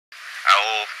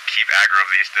will keep aggro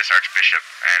this Archbishop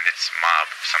and its mob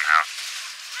somehow.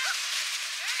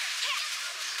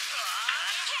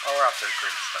 Oh, we're off to a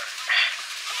great start.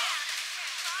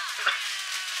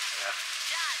 Yeah.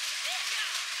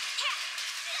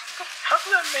 How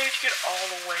did that mage get all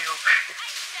the way over here?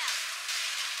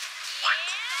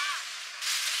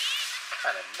 What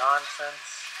kind of nonsense?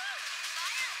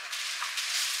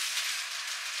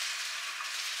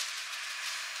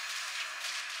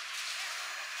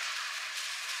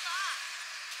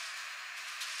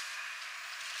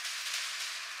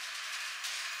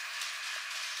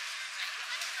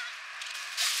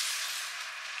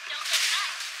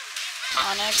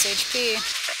 Onyx HP.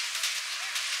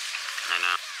 I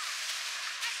know.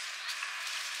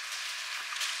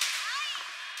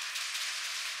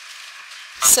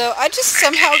 So I just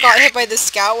somehow got hit by the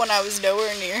scout when I was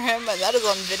nowhere near him, and that is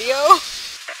on video.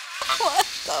 What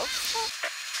the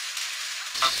fuck?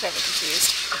 I'm kind of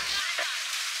confused.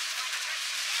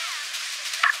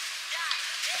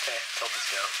 Okay, killed the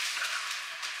scout.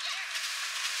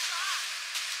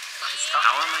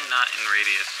 How am I not in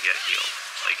radius to get healed?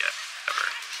 Like,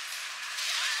 ever.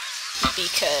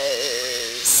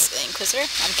 Because... Inquisitor?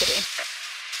 I'm kidding.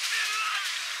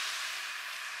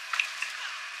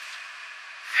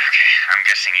 Okay, I'm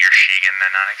guessing you're Shigan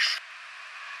then, Onyx?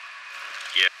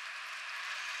 Yeah.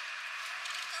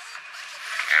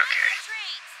 Okay.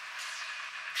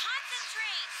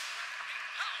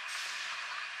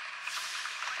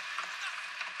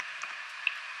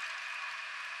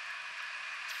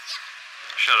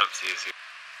 Shut up, CC.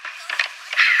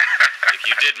 If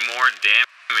you did more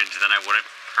damage, then I wouldn't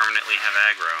permanently have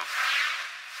aggro.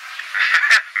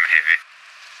 Maybe.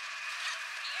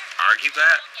 Argue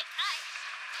that?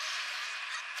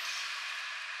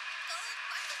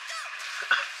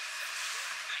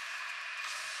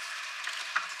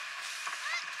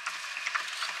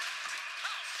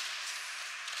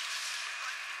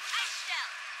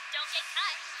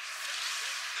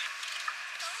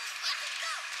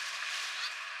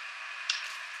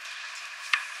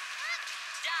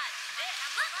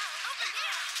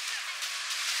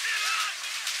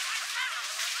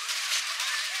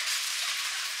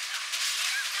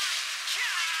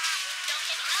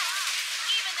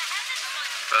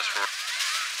 Best for. Ow. I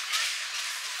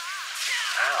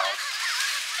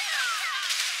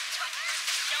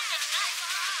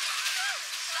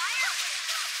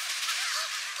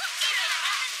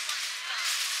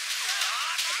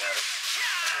got it.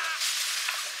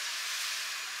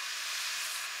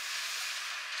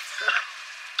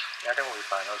 Yeah, I think we'll be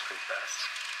fine. That was pretty fast.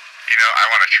 You know, I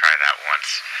want to try that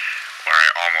once, where I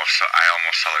almost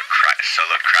soloed Crackers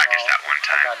that one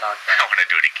time. I got knocked I out. want to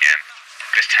do it again.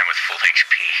 This time with full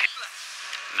HP.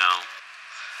 No.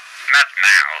 Not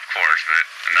now, of course, but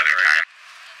another time.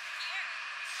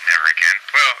 Never again.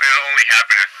 Well, it'll only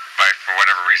happen if, for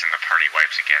whatever reason, the party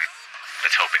wipes again.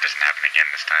 Let's hope it doesn't happen again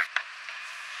this time.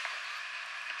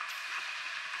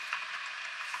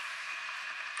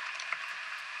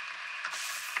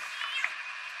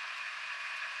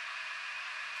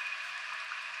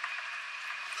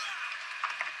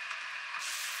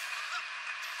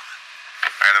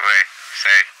 By the way,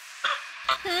 say.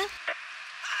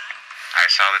 I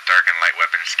saw the dark and light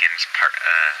weapon skins part 2.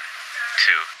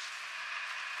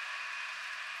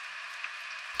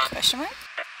 Question mark?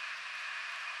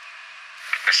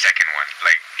 The second one,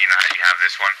 like, you know how you have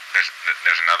this one?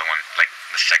 There's another one, like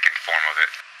the second form of it.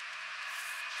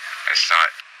 I saw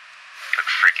it.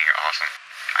 Looked freaking awesome.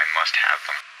 I must have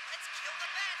them.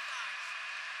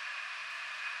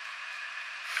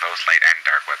 Both light and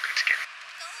dark weapon skin.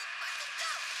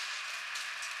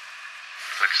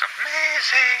 Looks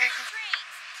amazing.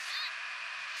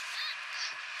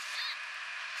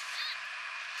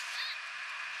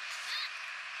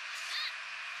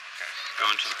 Go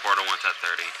into the portal once at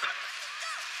 30.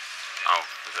 Oh,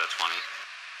 is that 20?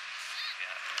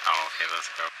 Yeah. Oh, okay,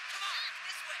 let's go.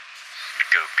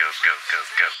 Go, go, go, go,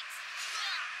 go.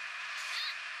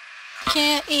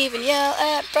 Can't even yell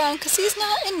at Brown because he's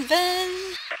not in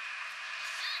Ven.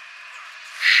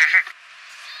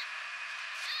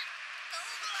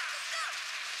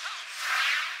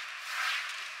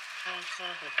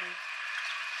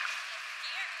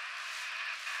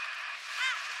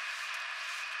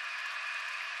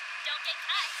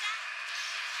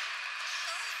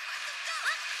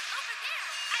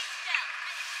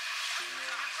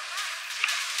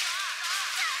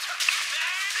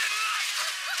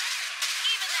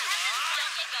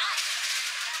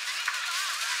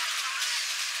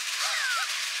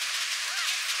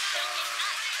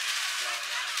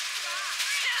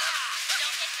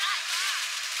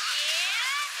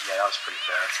 Yeah, that was pretty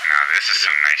fast. Now this is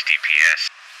some nice DPS.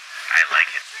 I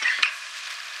like it.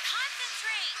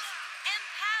 Concentrate.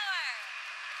 Empower.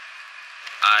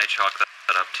 I chalk that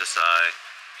up to Psy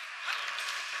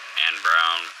and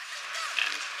Brown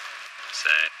and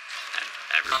Say and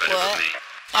everybody What? but me.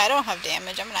 I don't have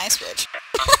damage. I'm an ice witch.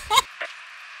 Bullshit.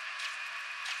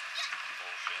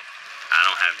 I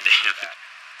don't have damage.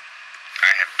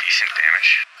 I have decent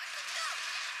damage.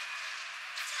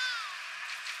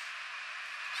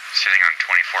 Sitting on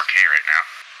 24k right now.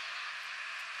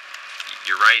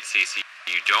 You're right, CC.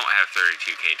 You don't have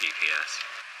 32k DPS.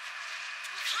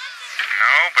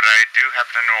 No, but I do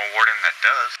happen to know a warden that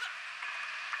does.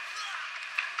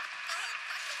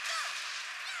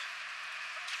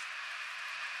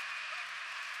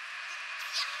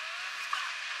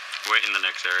 Wait in the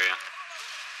next area.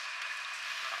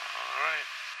 Alright.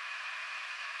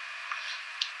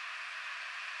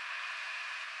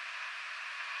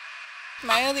 Am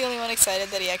I the only one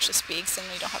excited that he actually speaks and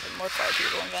we don't have a more quiet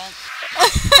people event?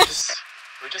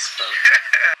 We just spoke.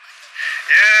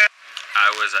 Yeah. I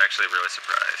was actually really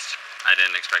surprised. I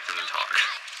didn't expect him to talk.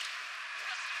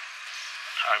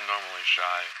 I'm normally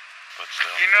shy, but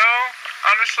still. You know,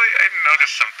 honestly, I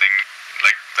noticed something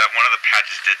like that one of the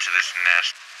patches did to this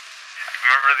nest.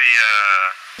 Remember the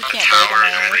You can't break towers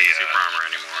them and away. the Super armor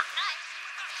anymore.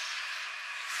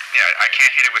 yeah, I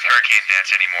can't hit it with Hurricane Dance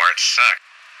anymore. It sucks.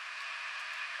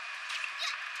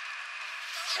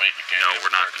 Wait, you can't. No, hit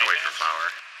we're not Hurricane gonna wait for Dance? Flower.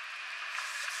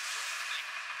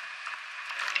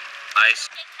 Ice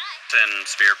and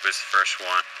Spirit Boost the first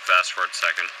one. Fast forward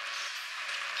second.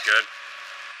 Good.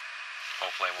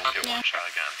 Hopefully I won't get Yeah. one shot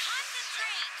again.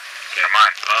 Okay. Come on,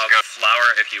 let's go. Flower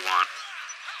if you want.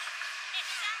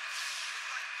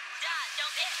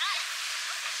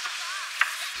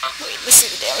 Wait, let's see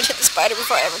the damage hit the spider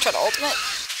before I ever try to ultimate.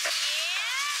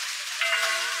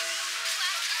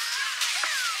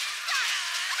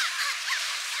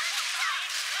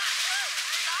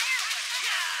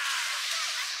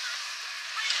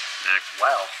 Next.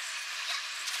 Wow.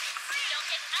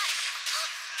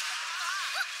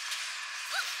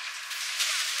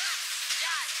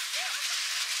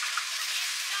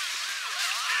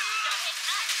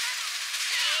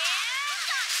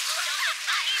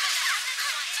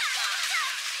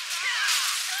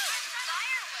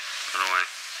 Run away.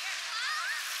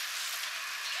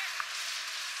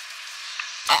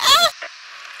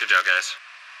 Good job, guys.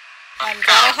 I'm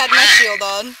glad I had my shield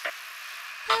on.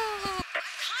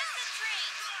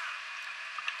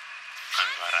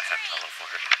 I'm glad I had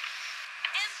teleport.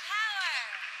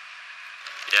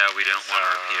 Yeah, we don't want to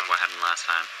repeat what happened last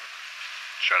time.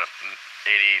 Shut up.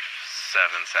 87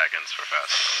 seconds for fast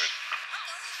forward.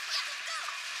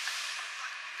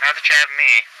 Now that you have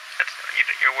me,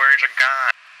 your worries are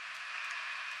gone.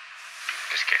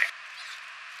 Just kidding.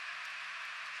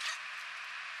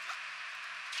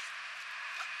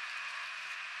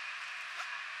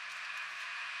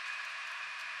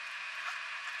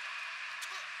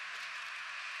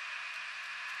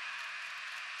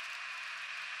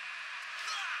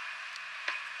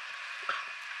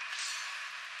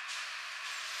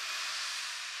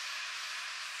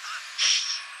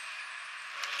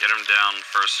 Get him down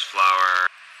first Flower.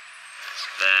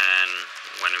 Then,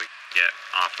 when we get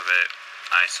off of it,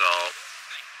 Ice Ult,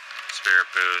 Spirit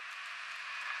Boost,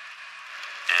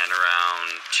 and around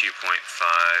 2.5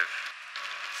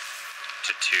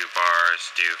 to 2 bars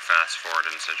do fast forward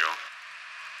and sigil.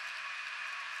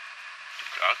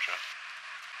 Gotcha.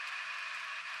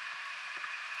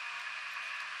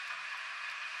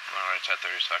 Alright, it's at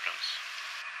 30 seconds.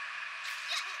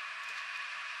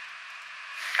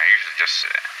 I usually just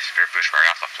Spirit Boost right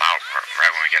off the flower,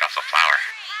 right when we get off the flower.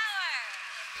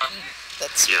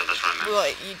 That's Yeah, that's what I meant.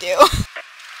 what you do.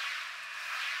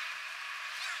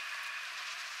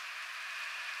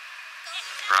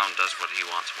 Brown does what he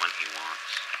wants when he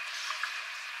wants.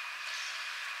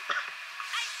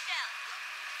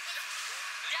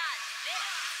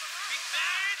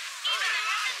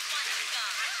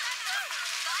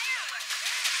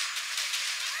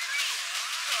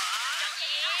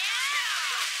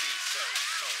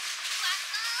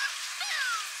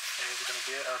 Is it gonna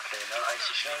be it? Okay, no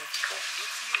icy shell. Cool.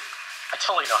 I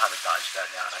totally know how to dodge that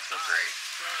now, and I feel great.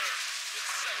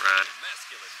 Red.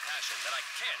 Masculine passion that I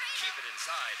can't keep it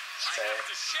inside. Say. I have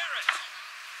to share it.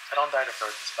 I don't die to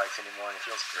frozen spikes anymore, and it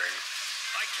feels great.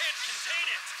 I can't contain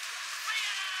it.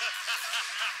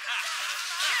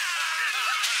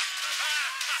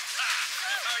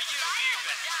 Are you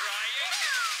even trying?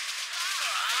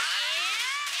 I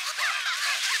am fueled by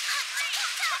passion.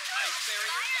 Ice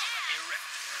barrier erect.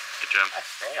 Good job. God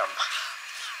damn.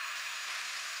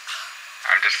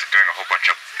 I'm just doing a whole bunch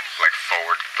of like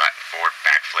forward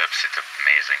backflips. It's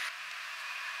amazing.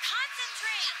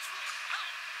 Concentrate.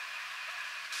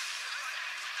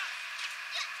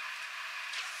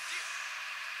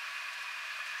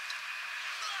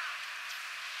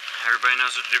 Everybody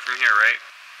knows what to do from here, right?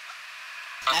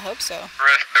 I hope so.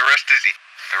 The rest is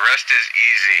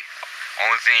easy.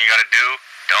 Only thing you gotta do,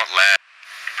 don't laugh.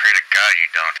 Pray to God you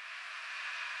don't.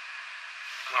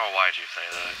 Oh, why'd you say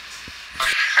that?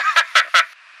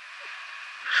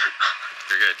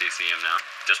 You're good at DCM now,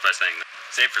 just by saying that.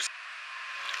 Save for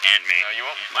and me. No, you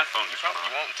won't. My phone You is won't,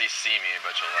 you won't DC me,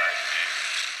 but you'll lag.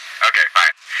 Okay,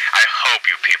 fine. I hope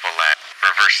you people laugh.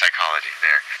 Reverse psychology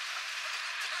there.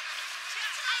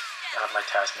 I have my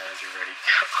task manager ready. I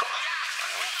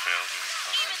always fails in this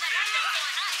comment.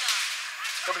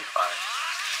 It'll be fine.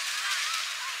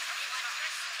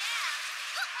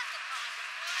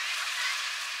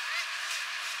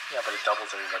 Yeah, but it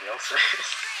doubles everybody else's.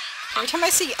 Every time I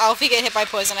see Alfie get hit by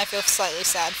poison, I feel slightly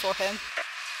sad for him.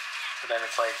 But then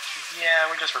it's like, yeah,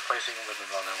 we're just replacing him with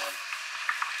another one.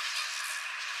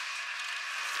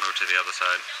 Move to the other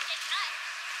side.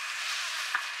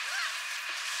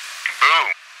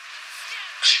 Boom.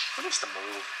 Who needs to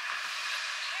move?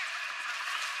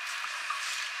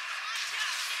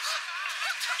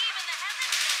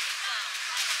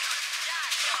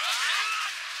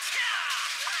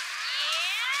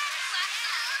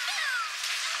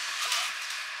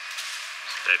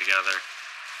 Stay together.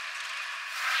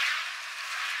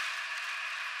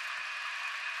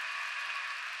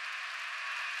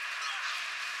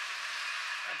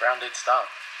 Brown did stop.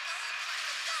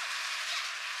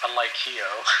 Unlike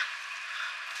Keo.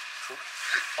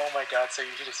 Oh my god, so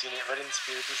you should have seen it. Red and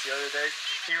Spiritus the other day.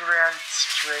 He ran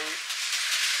straight,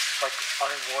 like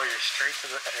Iron Warrior, straight to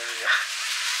the area.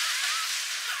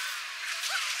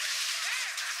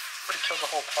 Would have killed the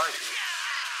whole party.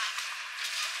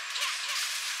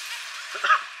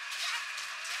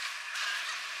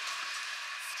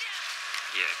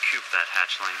 Yeah, coop that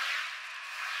hatchling.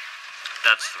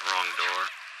 That's the wrong door.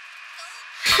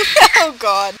 Oh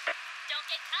god. Don't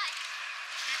get cut.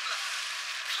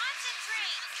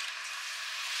 Concentrate.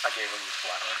 I gave him the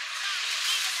flower.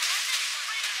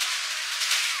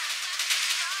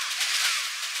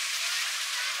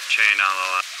 Chain on the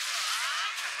left.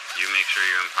 You make sure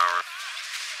you empower.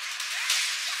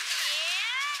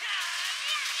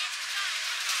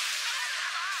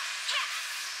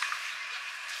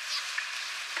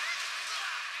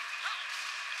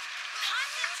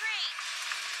 Concentrate.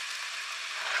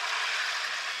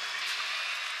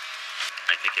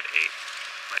 I think it 8.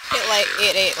 Hit like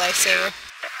 8 lifesaver.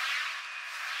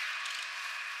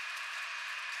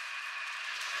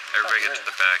 Everybody get to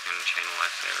the back and chain a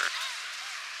lifesaver.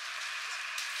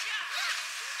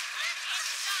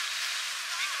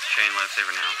 Chain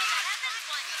lifesaver now. Heavens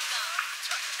want you go.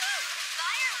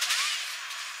 Fire.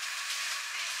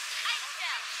 Ice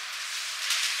step.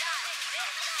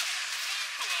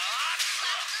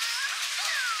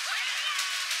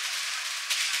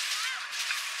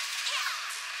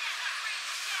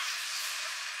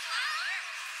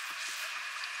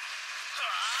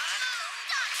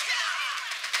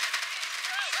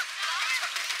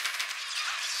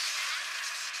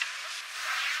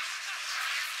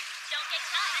 Don't get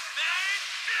cut.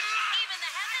 Even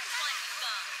the heavens want you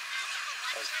gone.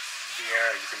 As the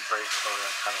air, you can break, or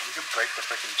you can break the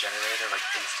freaking generator like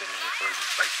instantly with those.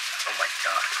 It's like, oh my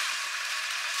god.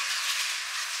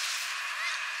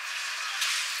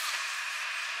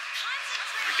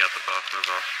 We got the buff, move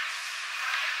off.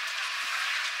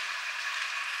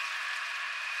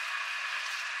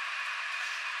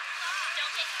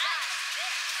 Don't get cut.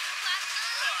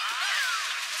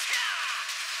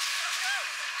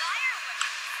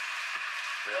 Fireworks.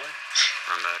 Really?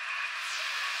 Run back.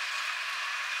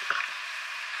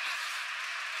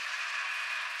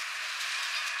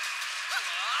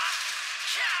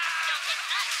 Don't get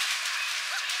cut.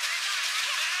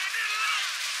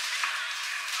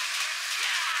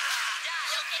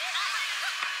 Don't get cut.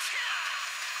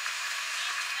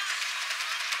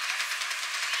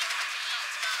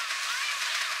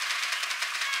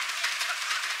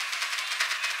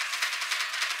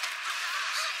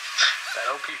 That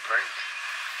OP break.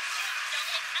 Don't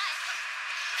get cut.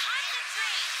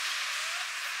 Concentrate.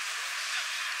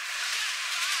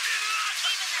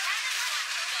 Even the heavens want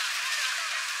you gone.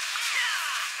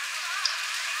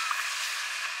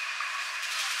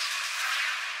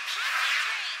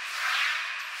 Concentrate.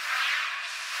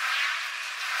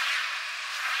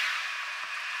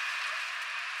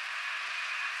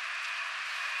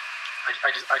 I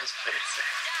just played it safe.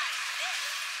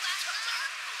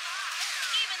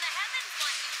 Even the heavens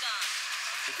want you gone.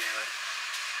 What's he doing?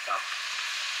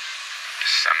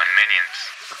 summon minions.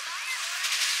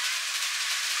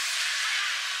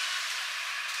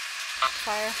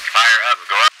 Fire. Fire up,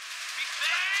 go up.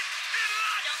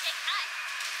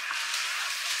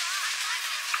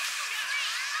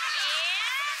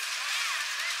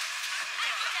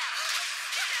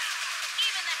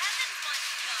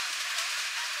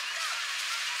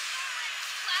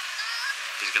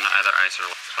 He's gonna either ice or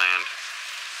land.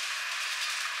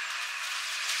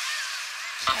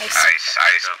 Nice. Ice,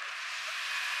 ice. Go.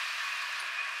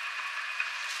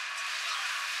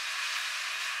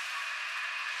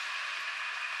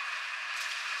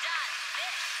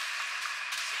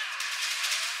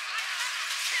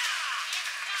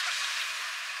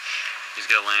 He's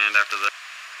gonna land after this,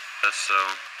 so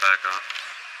back up.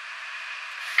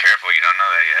 Careful, you don't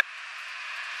know that yet.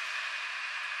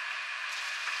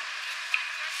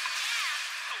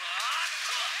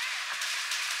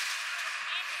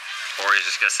 Or he's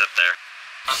just gonna sit there.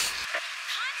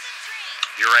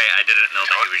 You're right, I didn't know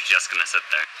that he was just gonna sit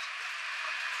there.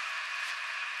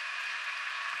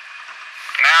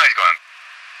 Now he's going.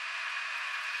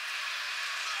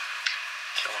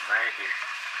 Kill him right here.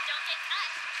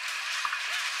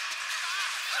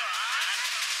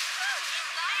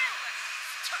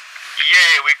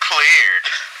 Yay, we cleared.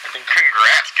 I think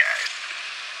Congrats, guys.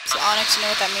 So Onyx, you know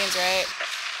what that means, right?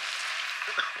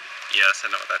 Yes, I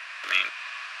know what that means.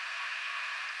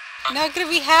 You're not gonna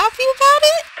be happy about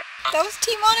it? That was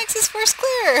Team Onyx's first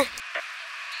clear.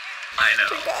 I know.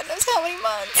 For God knows how many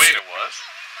months. Wait, it was?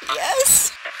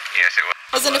 Yes. Yes, it was.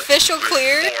 As an official With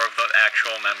clear. 4 of the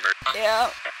actual members.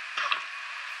 Yeah.